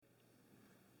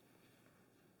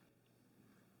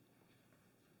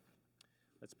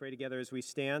Let's pray together as we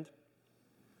stand.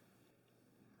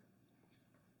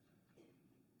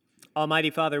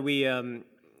 Almighty Father, when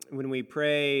we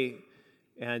pray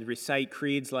and recite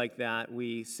creeds like that,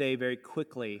 we say very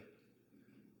quickly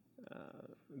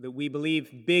that we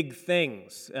believe big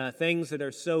things, things that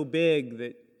are so big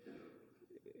that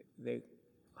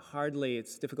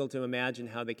it's difficult to imagine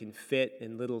how they can fit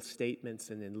in little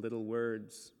statements and in little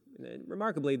words. And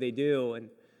remarkably, they do. And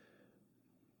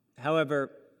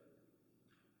however,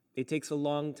 it takes a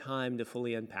long time to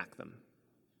fully unpack them.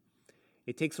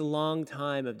 It takes a long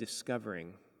time of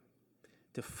discovering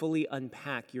to fully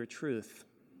unpack your truth.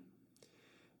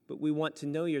 But we want to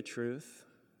know your truth.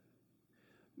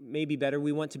 Maybe better,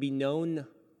 we want to be known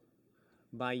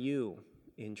by you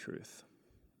in truth.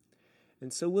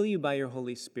 And so will you, by your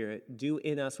Holy Spirit, do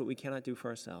in us what we cannot do for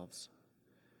ourselves?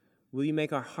 Will you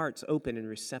make our hearts open and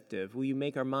receptive? Will you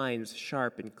make our minds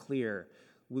sharp and clear?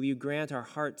 Will you grant our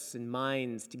hearts and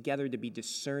minds together to be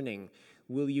discerning?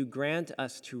 Will you grant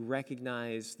us to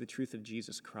recognize the truth of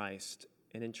Jesus Christ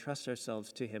and entrust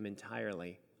ourselves to him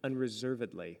entirely,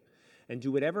 unreservedly, and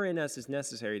do whatever in us is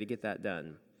necessary to get that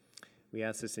done? We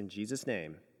ask this in Jesus'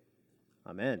 name.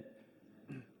 Amen.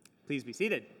 Please be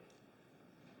seated.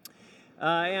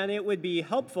 And it would be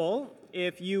helpful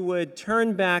if you would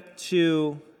turn back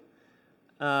to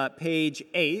page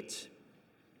 8.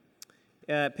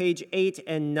 Page 8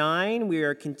 and 9, we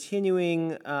are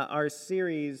continuing our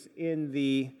series in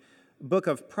the book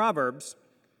of Proverbs.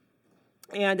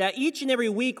 And each and every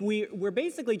week, we're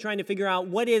basically trying to figure out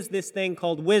what is this thing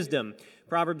called wisdom.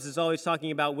 Proverbs is always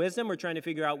talking about wisdom. We're trying to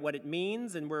figure out what it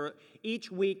means, and we're each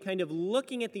week kind of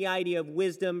looking at the idea of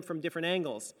wisdom from different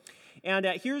angles. And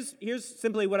here's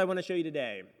simply what I want to show you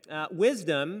today.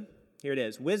 Wisdom, here it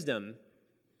is, wisdom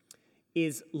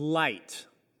is light.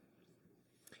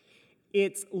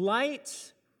 It's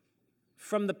light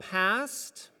from the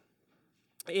past.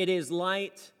 It is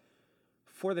light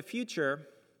for the future.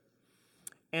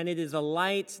 And it is a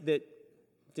light that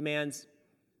demands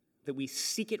that we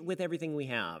seek it with everything we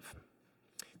have.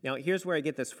 Now, here's where I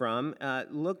get this from.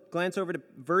 Glance over to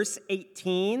verse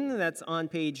 18. That's on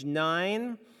page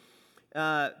 9.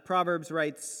 Proverbs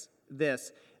writes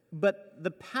this: "But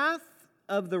the path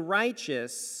of the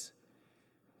righteous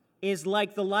is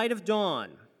like the light of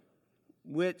dawn,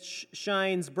 which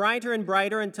shines brighter and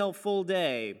brighter until full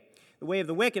day. The way of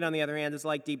the wicked, on the other hand, is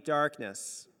like deep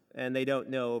darkness, and they don't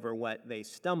know over what they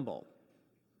stumble."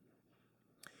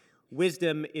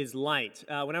 Wisdom is light.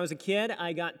 When I was a kid,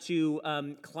 I got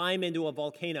to climb into a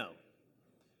volcano,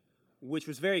 which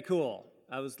was very cool.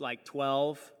 I was like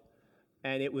 12,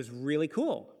 and it was really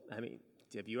cool. I mean,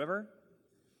 have you ever?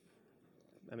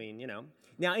 I mean, you know.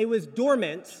 Now, it was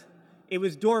dormant. It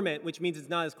was dormant, which means it's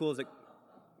not as cool as it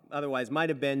otherwise might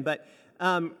have been, but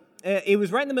it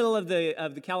was right in the middle of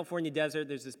the California desert.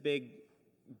 There's this big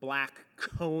black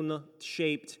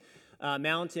cone-shaped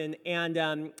mountain, and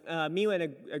me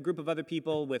and a group of other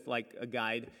people with like a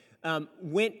guide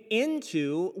went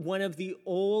into one of the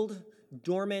old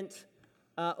dormant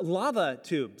lava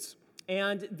tubes,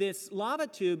 and this lava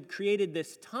tube created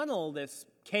this tunnel, this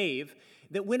cave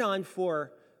that went on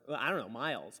for I don't know,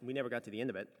 miles. We never got to the end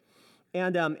of it.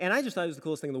 And I just thought it was the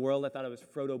coolest thing in the world. I thought it was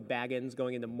Frodo Baggins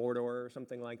going into Mordor or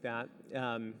something like that.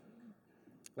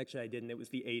 Actually, I didn't. It was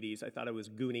the 80s. I thought it was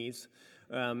Goonies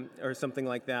or something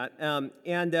like that.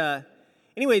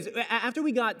 Anyways, after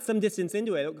we got some distance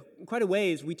into it, quite a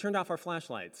ways, we turned off our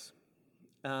flashlights.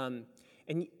 And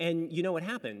you know what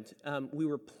happened? We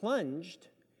were plunged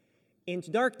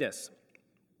into darkness.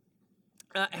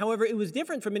 However, it was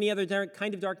different from any other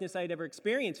kind of darkness I had ever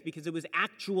experienced because it was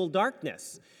actual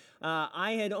darkness.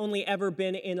 I had only ever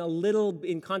been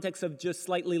in context of just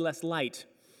slightly less light.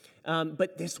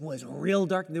 But this was real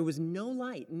dark. There was no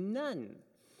light, none.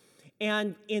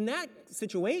 And in that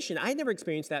situation, I had never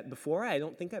experienced that before. I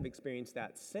don't think I've experienced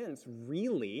that since,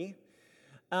 really.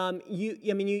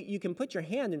 You can put your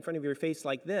hand in front of your face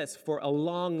like this for a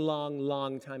long, long,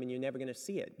 long time, and you're never going to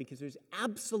see it because there's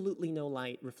absolutely no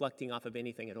light reflecting off of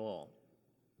anything at all.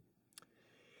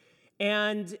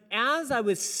 And as I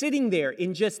was sitting there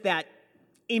in just that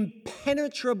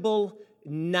impenetrable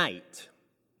night,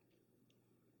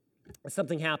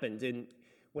 something happened. And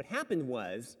what happened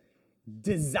was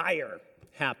desire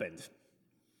happened.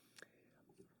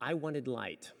 I wanted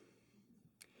light.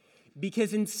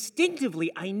 Because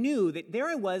instinctively, I knew that there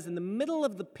I was in the middle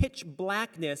of the pitch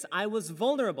blackness. I was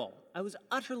vulnerable. I was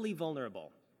utterly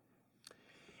vulnerable.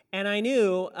 And I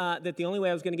knew that the only way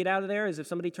I was going to get out of there is if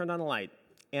somebody turned on a light.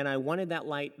 And I wanted that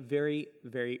light very,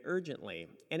 very urgently.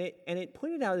 And it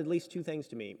pointed out at least two things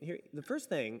to me. Here, the first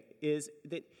thing is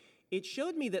that it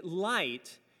showed me that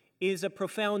light is a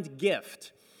profound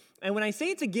gift. And when I say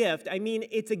it's a gift, I mean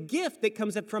it's a gift that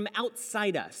comes up from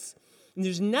outside us. And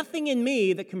there's nothing in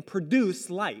me that can produce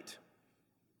light,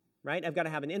 right? I've got to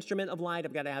have an instrument of light.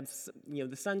 I've got to have,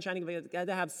 the sun shining. I've got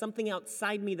to have something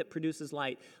outside me that produces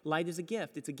light. Light is a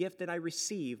gift. It's a gift that I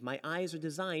receive. My eyes are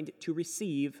designed to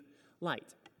receive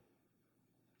light.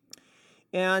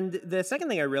 And the second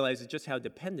thing I realize is just how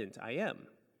dependent I am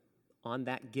on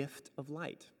that gift of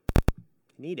light. I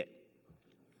need it.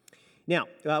 Now,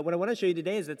 what I want to show you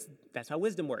today is that's how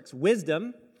wisdom works.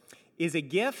 Wisdom is a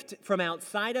gift from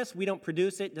outside us. We don't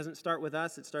produce it. It doesn't start with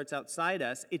us. It starts outside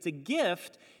us. It's a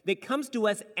gift that comes to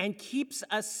us and keeps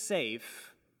us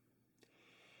safe.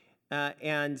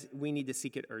 And we need to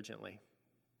seek it urgently.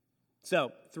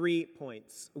 So, 3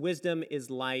 points. Wisdom is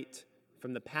light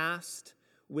from the past.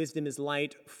 Wisdom is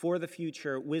light for the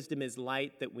future. Wisdom is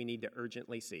light that we need to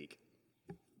urgently seek.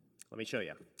 Let me show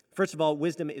you. First of all,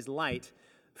 wisdom is light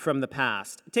from the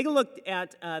past. Take a look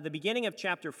at the beginning of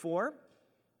chapter 4.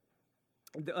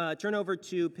 Turn over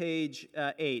to page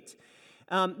 8.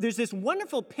 There's this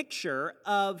wonderful picture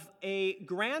of a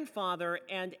grandfather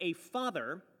and a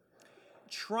father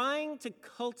trying to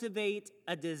cultivate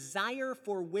a desire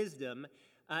for wisdom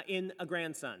in a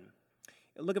grandson.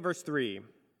 Look at verse 3.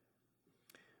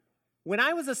 When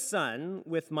I was a son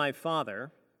with my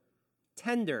father,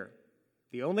 tender,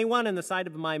 the only one in the sight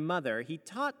of my mother, he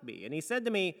taught me, and he said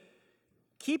to me,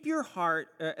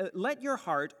 let your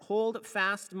heart hold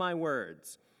fast my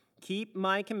words. Keep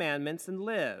my commandments and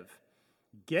live.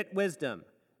 Get wisdom.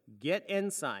 Get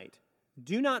insight.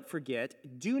 Do not forget.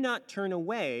 Do not turn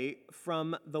away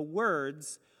from the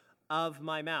words of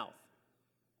my mouth.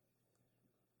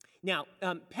 Now,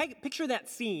 picture that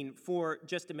scene for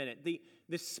just a minute.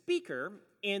 The speaker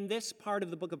in this part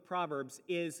of the book of Proverbs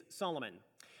is Solomon.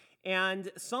 And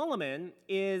Solomon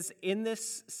is in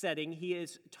this setting. He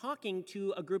is talking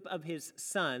to a group of his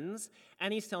sons,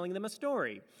 and he's telling them a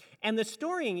story. And the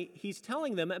story he's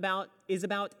telling them is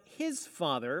about his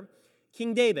father,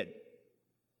 King David.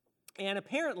 And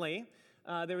apparently,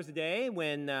 there was a day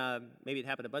when, maybe it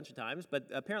happened a bunch of times, but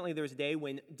apparently there was a day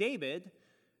when David,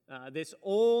 this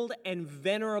old and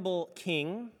venerable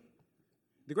king,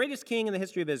 the greatest king in the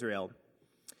history of Israel,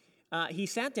 he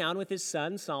sat down with his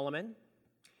son Solomon,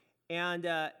 and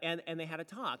they had a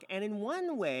talk. And in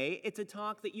one way, it's a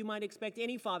talk that you might expect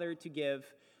any father to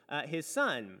give his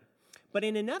son. But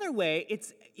in another way,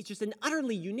 it's just an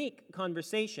utterly unique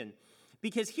conversation.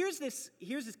 Because here's this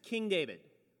King David,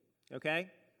 okay?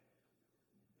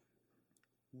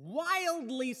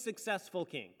 Wildly successful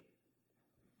king.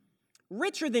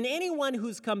 Richer than anyone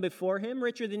who's come before him,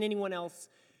 richer than anyone else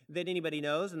that anybody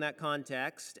knows in that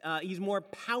context. He's more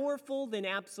powerful than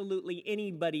absolutely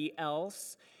anybody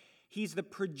else. He's the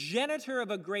progenitor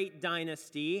of a great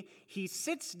dynasty. He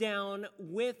sits down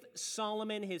with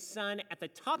Solomon, his son, at the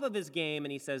top of his game,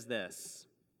 and he says this.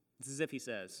 It's as if he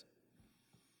says,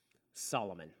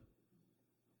 Solomon,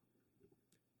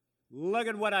 look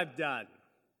at what I've done.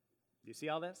 Do you see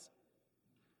all this?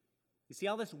 You see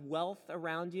all this wealth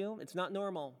around you? It's not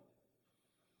normal.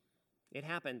 It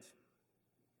happened.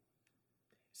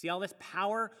 See all this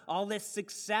power, all this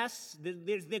success?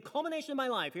 There's the culmination of my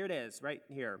life. Here it is, right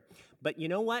here. But you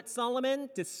know what, Solomon?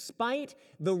 Despite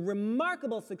the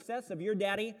remarkable success of your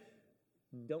daddy,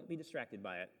 don't be distracted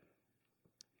by it.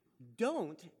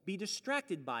 Don't be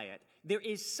distracted by it. There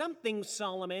is something,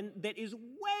 Solomon, that is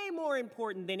way more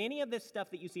important than any of this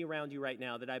stuff that you see around you right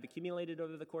now that I've accumulated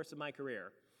over the course of my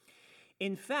career.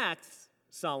 In fact,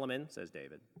 Solomon, says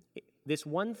David, this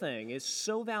one thing is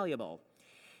so valuable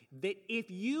that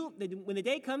when the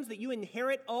day comes that you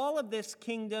inherit all of this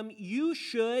kingdom, you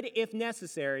should, if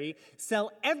necessary, sell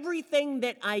everything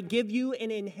that I give you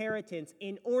in inheritance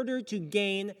in order to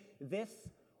gain this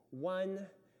one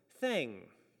thing.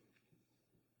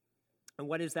 And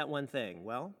what is that one thing?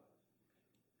 Well,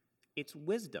 it's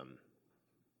wisdom.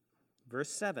 Verse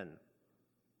 7.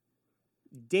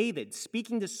 David,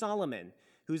 speaking to Solomon,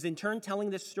 who's in turn telling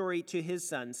this story to his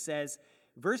son, says,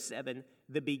 verse 7,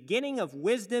 the beginning of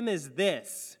wisdom is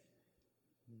this: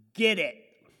 get it.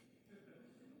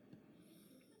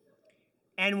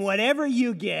 And whatever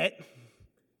you get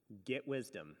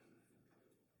wisdom.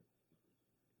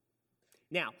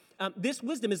 Now, this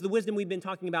wisdom is the wisdom we've been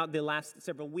talking about the last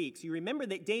several weeks. You remember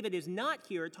that David is not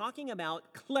here talking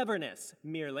about cleverness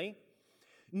merely,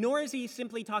 nor is he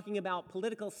simply talking about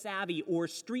political savvy or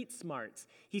street smarts.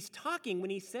 He's talking, when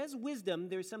he says wisdom,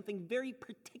 there's something very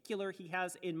particular he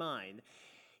has in mind.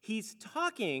 He's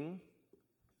talking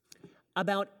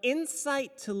about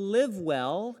insight to live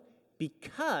well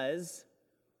because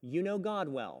you know God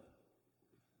well.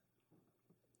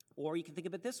 Or you can think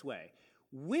of it this way.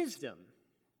 Wisdom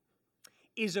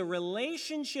is a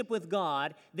relationship with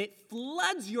God that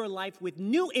floods your life with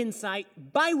new insight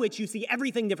by which you see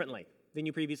everything differently than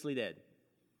you previously did.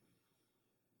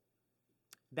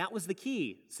 That was the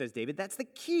key, says David. That's the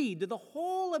key to the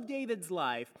whole of David's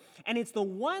life. And it's the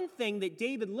one thing that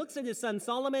David looks at his son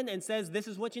Solomon and says, this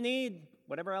is what you need,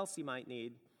 whatever else you might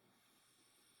need.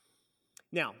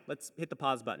 Now, let's hit the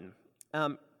pause button.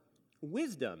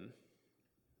 Wisdom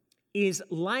is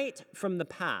light from the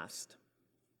past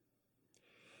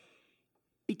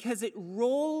because it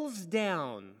rolls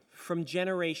down from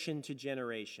generation to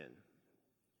generation.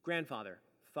 Grandfather,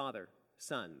 father,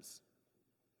 sons.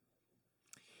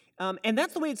 And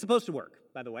that's the way it's supposed to work,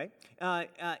 by the way.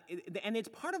 And it's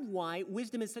part of why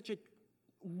wisdom is such a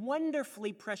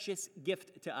wonderfully precious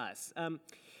gift to us.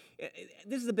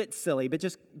 This is a bit silly, but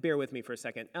just bear with me for a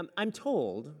second. I'm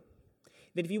told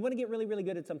that if you want to get really, really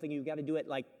good at something, you've got to do it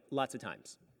like lots of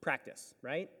times. Practice,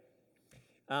 right?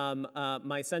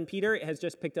 My son Peter has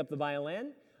just picked up the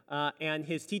violin, and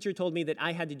his teacher told me that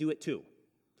I had to do it too.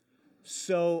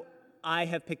 So I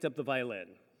have picked up the violin.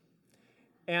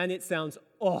 And it sounds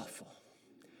awful.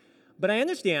 But I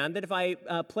understand that if I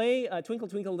play Twinkle,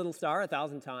 Twinkle, Little Star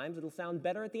 1,000 times, it'll sound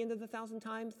better at the end of the 1,000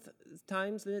 times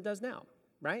than it does now,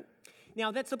 right?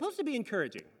 Now, that's supposed to be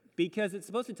encouraging because it's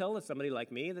supposed to tell somebody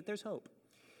like me that there's hope.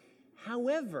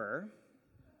 However,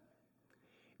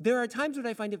 there are times when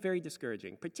I find it very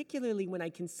discouraging, particularly when I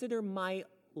consider my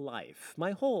life,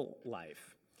 my whole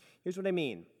life. Here's what I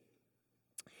mean.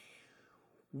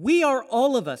 We are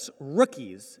all of us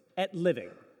rookies at living,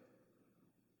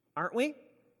 aren't we?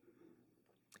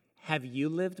 Have you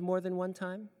lived more than one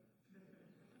time?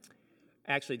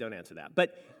 Actually, don't answer that,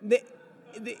 but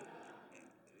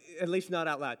at least not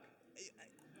out loud.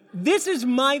 This is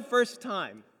my first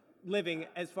time living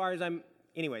as far as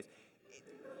anyways.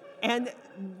 And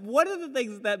one of the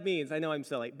things that means, I know I'm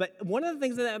silly, but one of the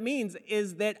things that means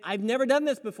is that I've never done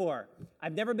this before.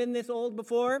 I've never been this old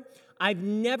before. I've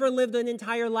never lived an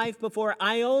entire life before.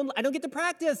 I don't get to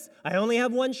practice. I only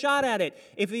have one shot at it.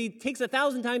 If it takes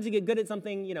 1,000 times to get good at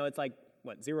something, it's like,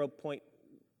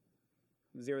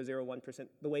 0.001%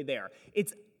 the way there.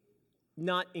 It's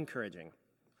not encouraging.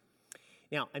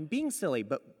 Now, I'm being silly,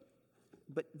 but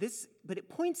it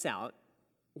points out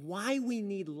why we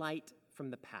need light from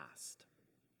the past.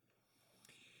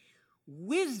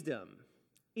 Wisdom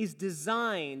is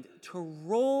designed to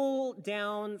roll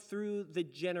down through the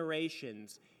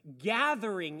generations,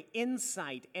 gathering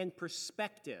insight and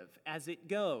perspective as it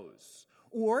goes.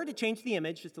 Or, to change the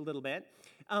image just a little bit,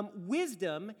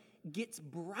 wisdom gets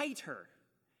brighter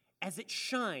as it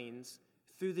shines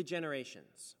through the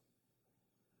generations.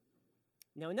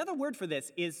 Now, another word for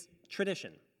this is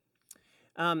tradition.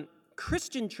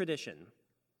 Christian tradition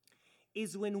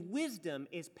is when wisdom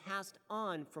is passed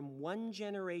on from one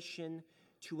generation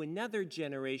to another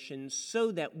generation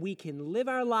so that we can live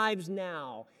our lives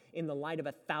now in the light of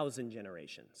 1,000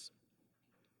 generations.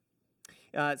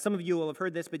 Some of you will have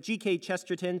heard this, but G.K.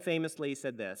 Chesterton famously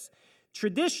said this: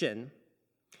 tradition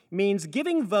means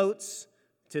giving votes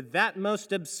to that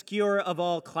most obscure of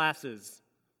all classes,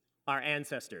 our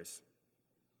ancestors.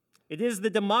 It is the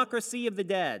democracy of the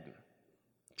dead.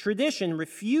 Tradition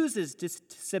refuses to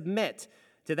submit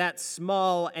to that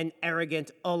small and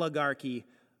arrogant oligarchy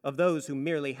of those who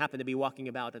merely happen to be walking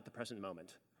about at the present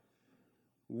moment.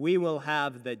 We will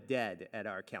have the dead at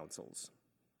our councils.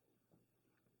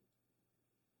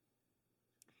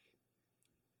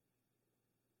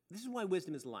 This is why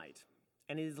wisdom is light,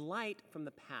 and it is light from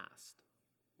the past.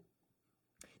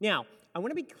 Now, I want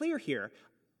to be clear here.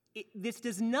 This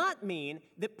does not mean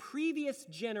that previous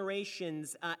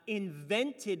generations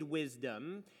invented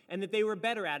wisdom and that they were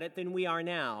better at it than we are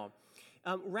now.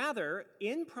 Rather,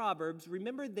 in Proverbs,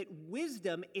 remember that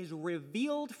wisdom is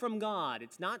revealed from God.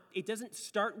 It doesn't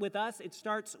start with us, it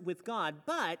starts with God.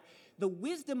 But the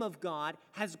wisdom of God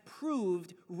has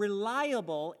proved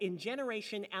reliable in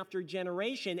generation after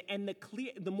generation, and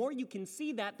the more you can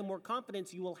see that, the more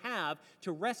confidence you will have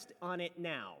to rest on it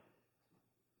now.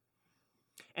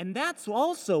 And that's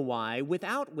also why,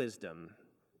 without wisdom,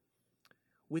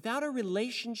 without a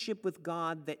relationship with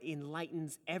God that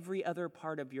enlightens every other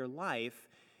part of your life,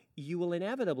 you will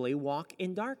inevitably walk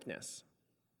in darkness.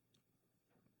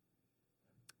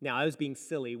 Now, I was being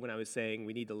silly when I was saying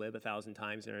we need to live 1,000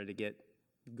 times in order to get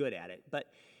good at it, but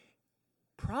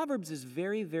Proverbs is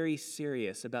very, very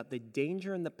serious about the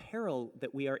danger and the peril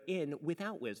that we are in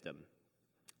without wisdom.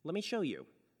 Let me show you.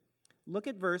 Look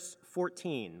at verse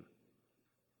 14.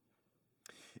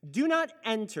 Do not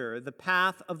enter the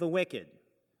path of the wicked,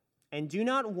 and do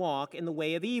not walk in the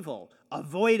way of evil.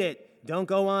 Avoid it. Don't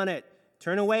go on it.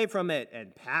 Turn away from it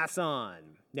and pass on.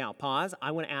 Now, pause.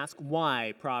 I want to ask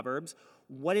why, Proverbs.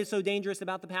 What is so dangerous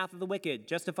about the path of the wicked?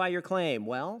 Justify your claim.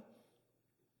 Well,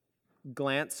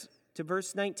 glance to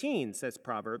verse 19, says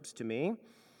Proverbs to me.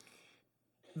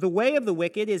 The way of the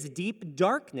wicked is deep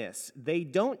darkness. They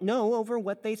don't know over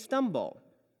what they stumble.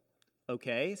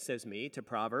 Okay, says me to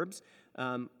Proverbs.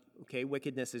 Okay,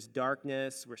 wickedness is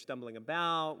darkness. We're stumbling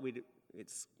about.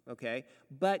 It's okay.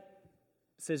 But,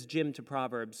 says Jim to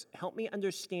Proverbs, help me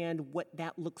understand what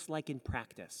that looks like in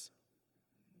practice.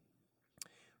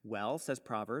 Well, says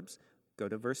Proverbs, go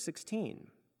to verse 16.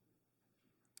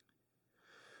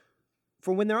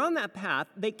 For when they're on that path,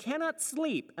 they cannot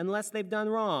sleep unless they've done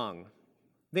wrong.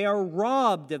 They are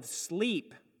robbed of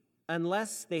sleep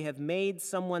unless they have made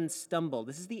someone stumble.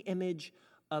 This is the image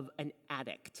of an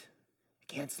addict.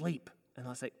 They can't sleep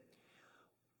unless they...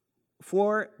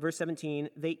 For, verse 17,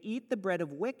 they eat the bread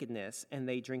of wickedness and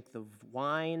they drink the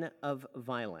wine of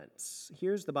violence.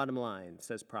 Here's the bottom line,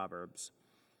 says Proverbs.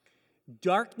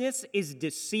 Darkness is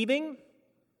deceiving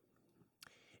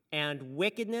and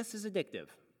wickedness is addictive.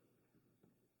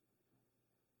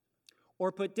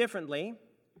 Or put differently,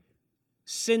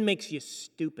 sin makes you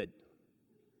stupid,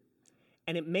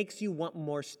 and it makes you want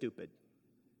more stupid.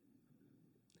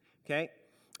 Okay?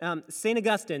 St.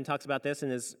 Augustine talks about this in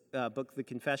his book, The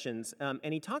Confessions,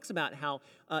 and he talks about how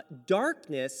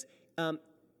darkness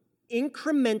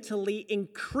incrementally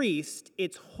increased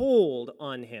its hold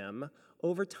on him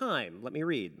over time. Let me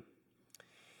read.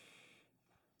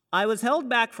 I was held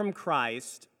back from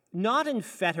Christ, not in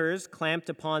fetters clamped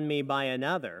upon me by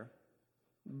another,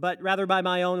 but rather by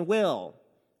my own will,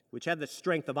 which had the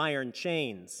strength of iron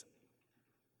chains.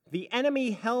 The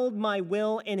enemy held my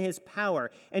will in his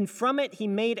power, and from it he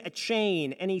made a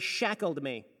chain, and he shackled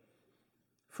me.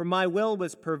 For my will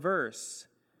was perverse,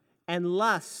 and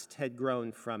lust had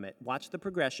grown from it. Watch the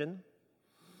progression.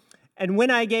 And when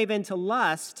I gave in to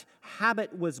lust,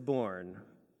 habit was born.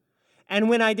 And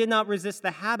when I did not resist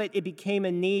the habit, it became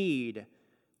a need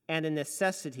and a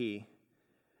necessity.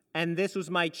 And this was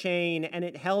my chain, and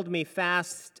it held me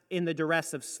fast in the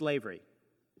duress of slavery.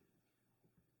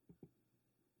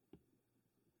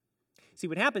 See,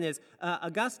 what happened is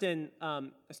Augustine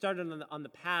started on the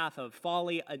path of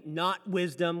folly, not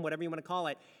wisdom, whatever you want to call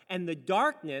it, and the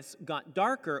darkness got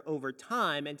darker over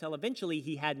time until eventually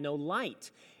he had no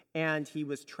light, and he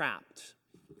was trapped.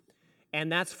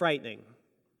 And that's frightening.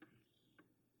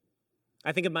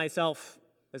 I think of myself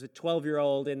as a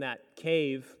 12-year-old in that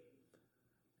cave.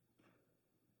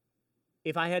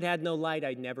 If I had had no light,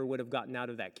 I never would have gotten out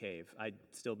of that cave. I'd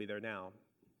still be there now.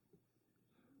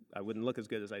 I wouldn't look as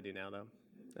good as I do now, though.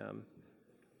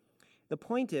 The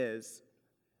point is,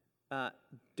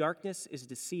 darkness is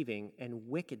deceiving and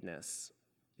wickedness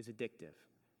is addictive.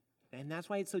 And that's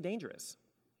why it's so dangerous.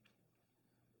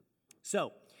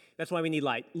 So, that's why we need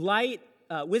light.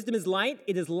 Wisdom is light.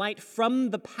 It is light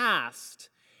from the past.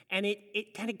 And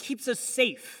it kind of keeps us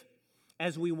safe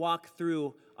as we walk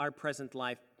through our present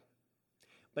life.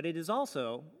 But it is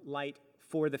also light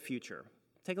for the future.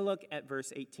 Take a look at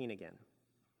verse 18 again.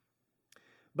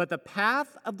 But the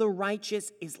path of the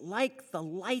righteous is like the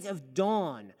light of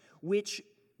dawn, which,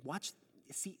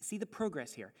 see the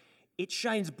progress here. It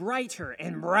shines brighter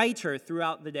and brighter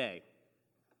throughout the day.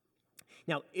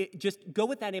 Now, just go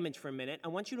with that image for a minute. I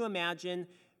want you to imagine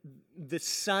the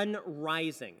sun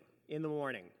rising in the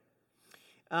morning.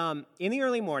 In the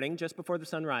early morning, just before the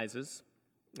sun rises,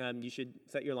 you should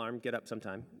set your alarm, get up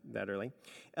sometime that early.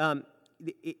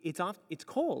 It's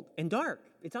cold and dark.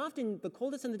 It's often the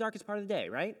coldest and the darkest part of the day,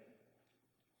 right?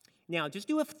 Now, just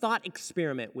do a thought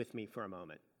experiment with me for a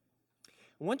moment.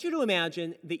 I want you to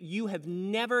imagine that you have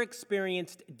never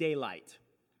experienced daylight.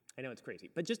 I know it's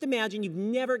crazy, but just imagine you've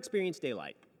never experienced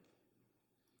daylight.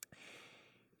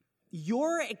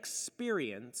 Your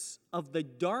experience of the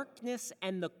darkness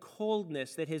and the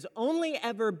coldness that has only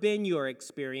ever been your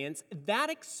experience,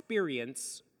 that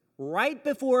experience right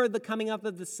before the coming up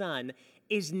of the sun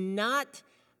is not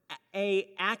an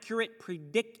accurate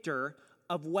predictor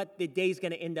of what the day's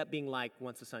going to end up being like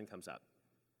once the sun comes up.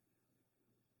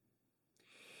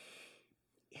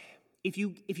 If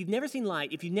you've never seen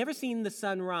light, if you've never seen the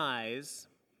sun rise,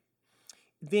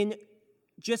 then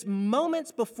just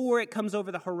moments before it comes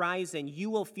over the horizon, you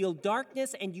will feel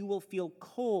darkness and you will feel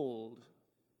cold.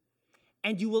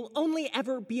 And you will only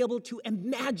ever be able to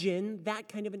imagine that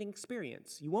kind of an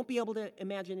experience. You won't be able to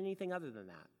imagine anything other than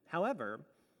that. However,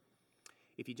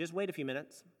 if you just wait a few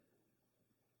minutes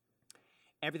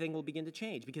everything will begin to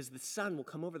change because the sun will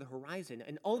come over the horizon,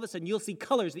 and all of a sudden you'll see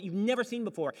colors that you've never seen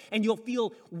before, and you'll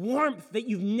feel warmth that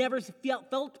you've never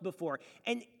felt before,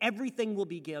 and everything will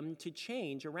begin to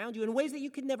change around you in ways that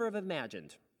you could never have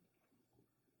imagined.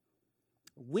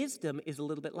 Wisdom is a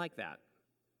little bit like that.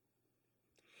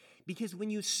 Because when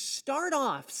you start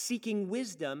off seeking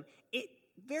wisdom, it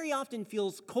very often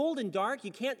feels cold and dark.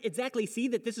 You can't exactly see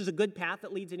that this is a good path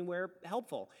that leads anywhere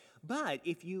helpful. But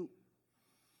if you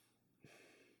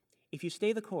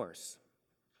stay the course,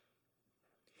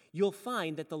 you'll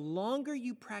find that the longer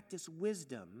you practice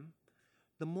wisdom,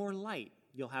 the more light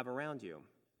you'll have around you.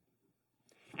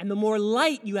 And the more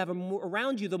light you have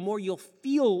around you, the more you'll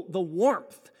feel the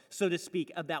warmth, so to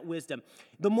speak, of that wisdom.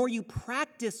 The more you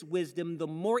practice wisdom, the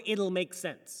more it'll make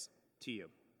sense to you.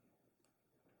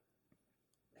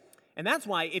 And that's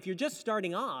why if you're just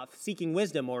starting off seeking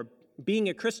wisdom or being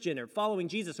a Christian or following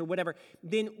Jesus or whatever,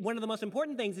 then one of the most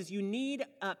important things is you need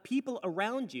people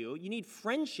around you. You need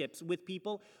friendships with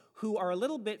people who are a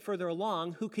little bit further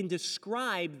along, who can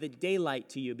describe the daylight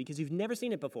to you because you've never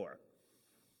seen it before.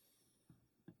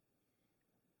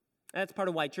 That's part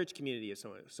of why church community is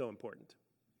so important.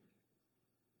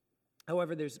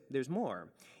 However, there's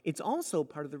more. It's also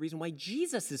part of the reason why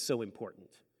Jesus is so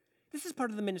important. This is part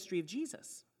of the ministry of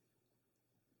Jesus.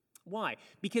 Why?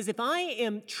 Because if I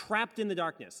am trapped in the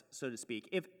darkness, so to speak,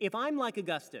 if I'm like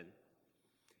Augustine,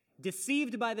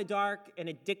 deceived by the dark and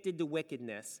addicted to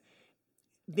wickedness,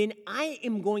 then I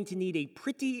am going to need a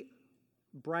pretty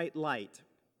bright light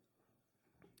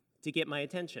to get my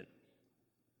attention.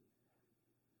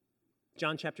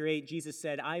 John chapter 8, Jesus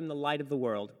said, "I am the light of the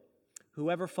world.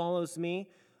 Whoever follows me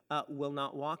will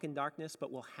not walk in darkness,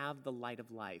 but will have the light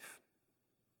of life."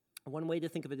 One way to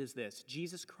think of it is this: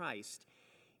 Jesus Christ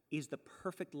is the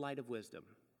perfect light of wisdom.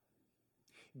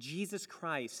 Jesus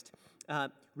Christ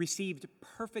received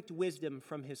perfect wisdom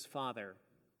from his Father.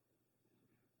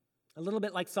 A little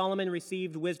bit like Solomon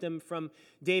received wisdom from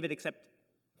David, except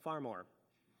far more.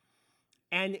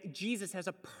 And Jesus has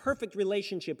a perfect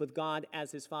relationship with God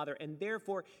as his Father, and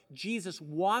therefore Jesus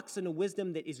walks in a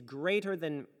wisdom that is greater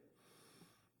than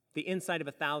the insight of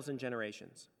 1,000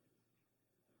 generations.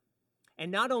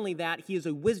 And not only that, he is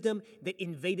a wisdom that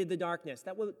invaded the darkness.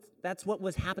 That's what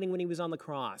was happening when he was on the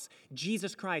cross.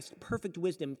 Jesus Christ, perfect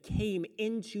wisdom, came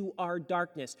into our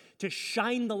darkness to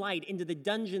shine the light into the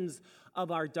dungeons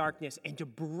of our darkness and to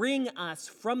bring us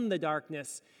from the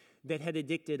darkness that had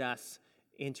addicted us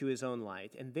into his own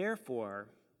light. And therefore,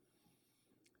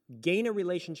 gain a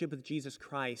relationship with Jesus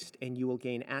Christ and you will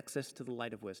gain access to the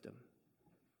light of wisdom.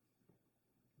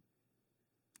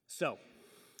 So,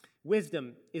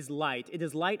 wisdom is light. It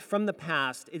is light from the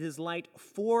past. It is light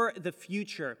for the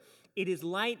future. It is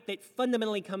light that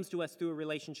fundamentally comes to us through a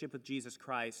relationship with Jesus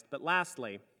Christ. But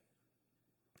lastly,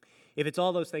 if it's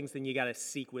all those things, then you got to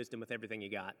seek wisdom with everything you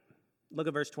got. Look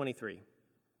at verse 23.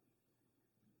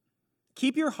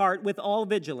 "Keep your heart with all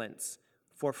vigilance,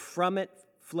 for from it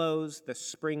flows the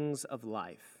springs of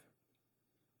life."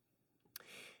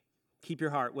 Keep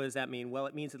your heart. What does that mean? Well,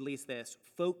 it means at least this: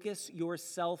 focus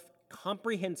yourself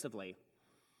comprehensively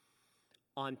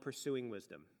on pursuing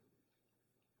wisdom.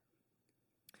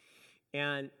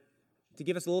 And to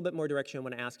give us a little bit more direction, I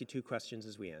want to ask you two questions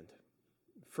as we end.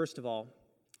 First of all,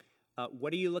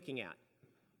 what are you looking at?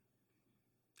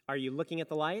 Are you looking at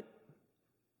the light?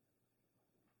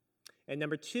 And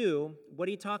number two, what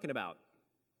are you talking about?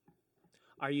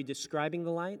 Are you describing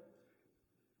the light?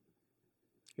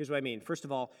 Here's what I mean. First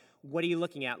of all, what are you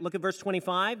looking at? Look at verse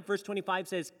 25. Verse 25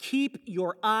 says, "Keep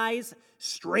your eyes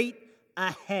straight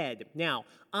ahead." Now,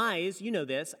 eyes, you know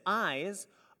this, eyes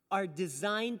are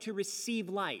designed to receive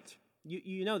light.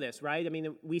 You know this, right? I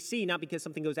mean, we see not because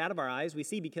something goes out of our eyes, we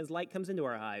see because light comes into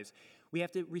our eyes. We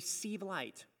have to receive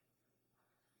light.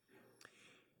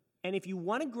 And if you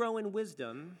want to grow in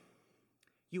wisdom,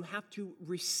 you have to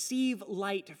receive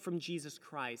light from Jesus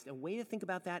Christ. A way to think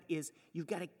about that is you've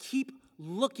got to keep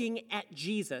looking at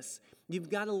Jesus. You've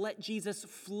got to let Jesus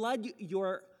flood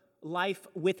your life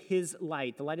with his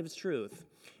light, the light of his truth.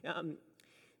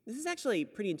 This is actually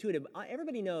pretty intuitive.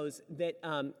 Everybody knows that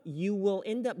you will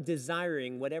end up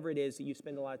desiring whatever it is that you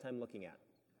spend a lot of time looking at,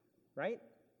 right?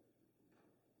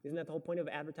 Isn't that the whole point of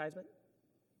advertisement,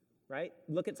 right?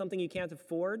 Look at something you can't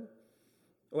afford.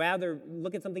 Or rather,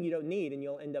 look at something you don't need, and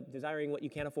you'll end up desiring what you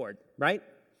can't afford, right?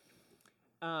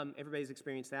 Everybody's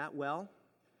experienced that. Well,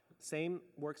 same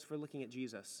works for looking at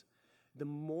Jesus. The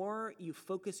more you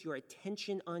focus your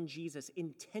attention on Jesus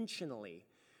intentionally,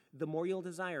 the more you'll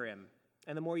desire him.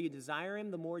 And the more you desire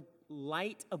him, the more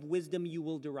light of wisdom you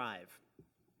will derive.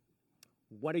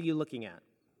 What are you looking at?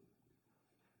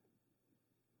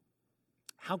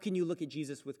 How can you look at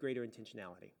Jesus with greater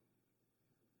intentionality?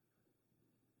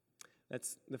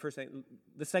 That's the first thing.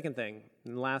 The second thing,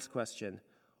 and the last question,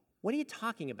 what are you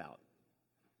talking about?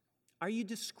 Are you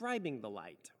describing the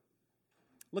light?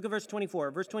 Look at verse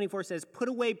 24. Verse 24 says, put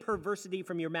away perversity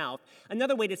from your mouth.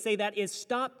 Another way to say that is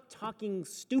stop talking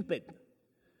stupid.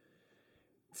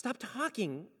 Stop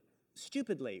talking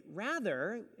stupidly.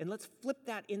 Rather, and let's flip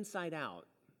that inside out.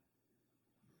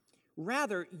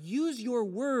 Rather, use your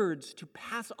words to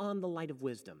pass on the light of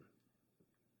wisdom.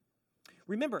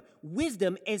 Remember,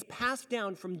 wisdom is passed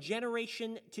down from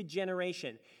generation to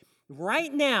generation.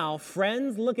 Right now,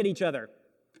 friends, look at each other.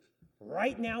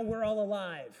 Right now, we're all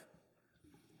alive.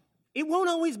 It won't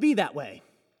always be that way.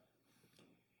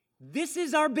 This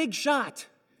is our big shot.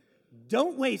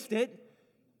 Don't waste it.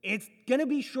 It's going to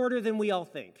be shorter than we all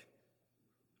think.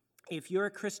 If you're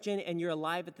a Christian and you're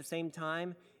alive at the same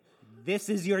time, this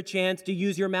is your chance to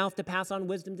use your mouth to pass on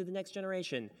wisdom to the next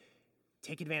generation.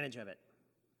 Take advantage of it.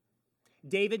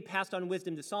 David passed on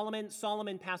wisdom to Solomon.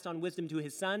 Solomon passed on wisdom to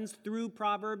his sons through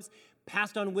Proverbs,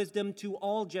 passed on wisdom to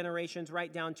all generations,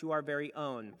 right down to our very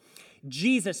own.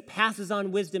 Jesus passes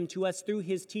on wisdom to us through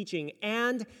his teaching.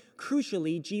 And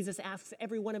crucially, Jesus asks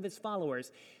every one of his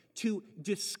followers to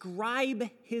describe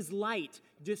his light,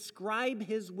 describe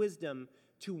his wisdom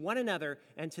to one another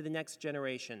and to the next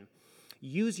generation.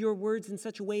 Use your words in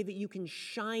such a way that you can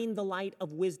shine the light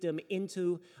of wisdom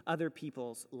into other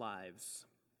people's lives.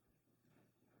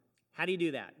 How do you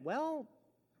do that? Well,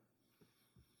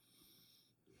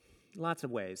 lots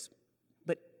of ways.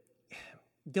 But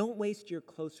don't waste your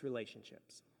close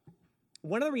relationships.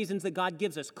 One of the reasons that God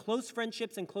gives us close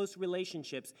friendships and close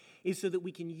relationships is so that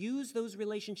we can use those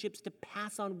relationships to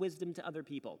pass on wisdom to other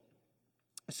people.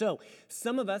 So,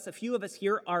 some of us, a few of us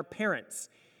here, are parents.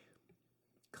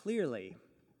 Clearly,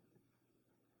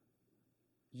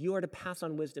 you are to pass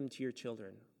on wisdom to your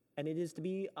children, and it is to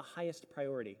be a highest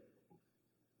priority.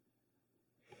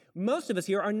 Most of us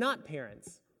here are not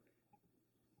parents,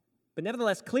 but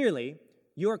nevertheless, clearly,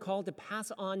 you are called to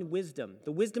pass on wisdom,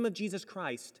 the wisdom of Jesus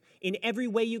Christ, in every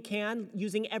way you can,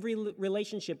 using every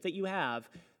relationship that you have,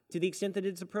 to the extent that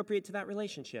it's appropriate to that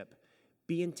relationship.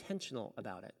 Be intentional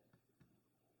about it.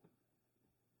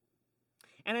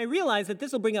 And I realize that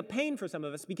this will bring up pain for some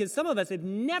of us because some of us have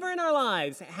never in our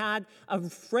lives had a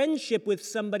friendship with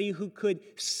somebody who could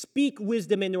speak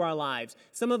wisdom into our lives.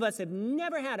 Some of us have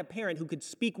never had a parent who could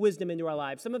speak wisdom into our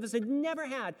lives. Some of us have never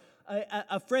had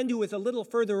a friend who was a little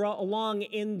further along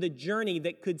in the journey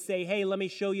that could say, hey, let me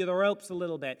show you the ropes a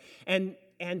little bit. And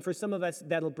for some of us,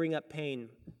 that'll bring up pain,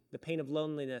 the pain of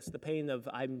loneliness, the pain of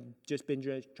I've just been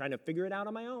trying to figure it out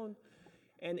on my own.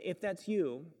 And if that's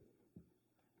you,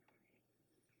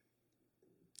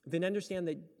 then understand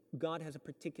that God has a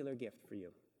particular gift for you.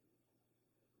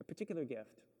 A particular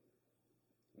gift.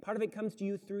 Part of it comes to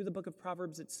you through the book of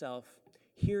Proverbs itself.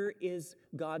 Here is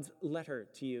God's letter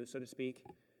to you, so to speak,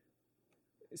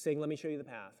 saying, let me show you the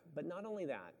path. But not only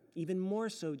that, even more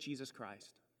so Jesus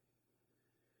Christ.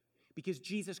 Because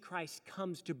Jesus Christ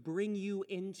comes to bring you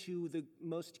into the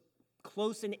most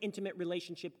close and intimate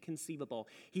relationship conceivable.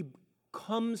 He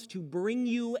comes to bring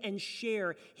you and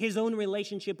share his own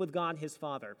relationship with God, his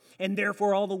Father, and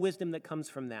therefore all the wisdom that comes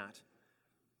from that.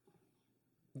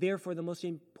 Therefore, the most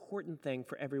important thing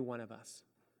for every one of us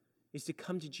is to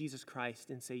come to Jesus Christ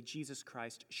and say, Jesus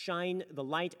Christ, shine the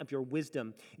light of your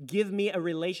wisdom. Give me a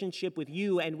relationship with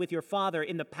you and with your Father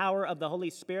in the power of the Holy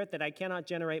Spirit that I cannot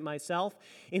generate myself,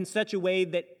 in such a way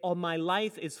that all my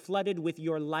life is flooded with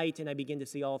your light and I begin to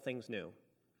see all things new.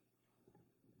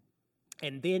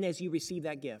 And then as you receive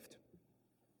that gift,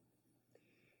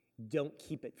 don't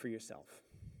keep it for yourself.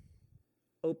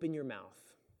 Open your mouth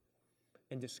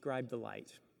and describe the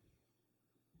light.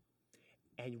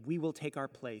 And we will take our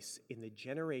place in the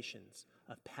generations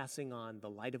of passing on the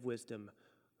light of wisdom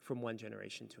from one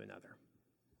generation to another.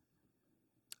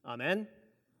 Amen?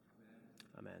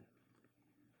 Amen.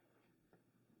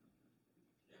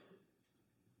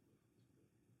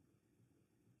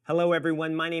 Hello,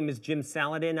 everyone. My name is Jim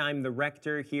Saladin. I'm the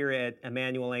rector here at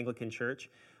Emmanuel Anglican Church.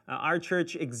 Our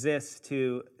church exists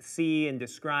to see and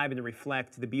describe and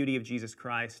reflect the beauty of Jesus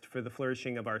Christ for the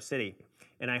flourishing of our city.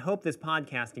 And I hope this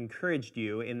podcast encouraged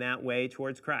you in that way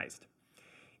towards Christ.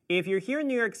 If you're here in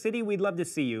New York City, we'd love to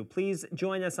see you. Please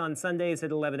join us on Sundays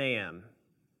at 11 a.m.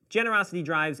 Generosity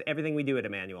drives everything we do at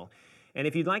Emmanuel. And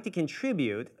if you'd like to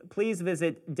contribute, please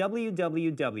visit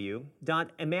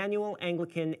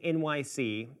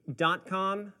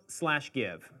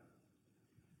www.emmanuelanglicannyc.com/give.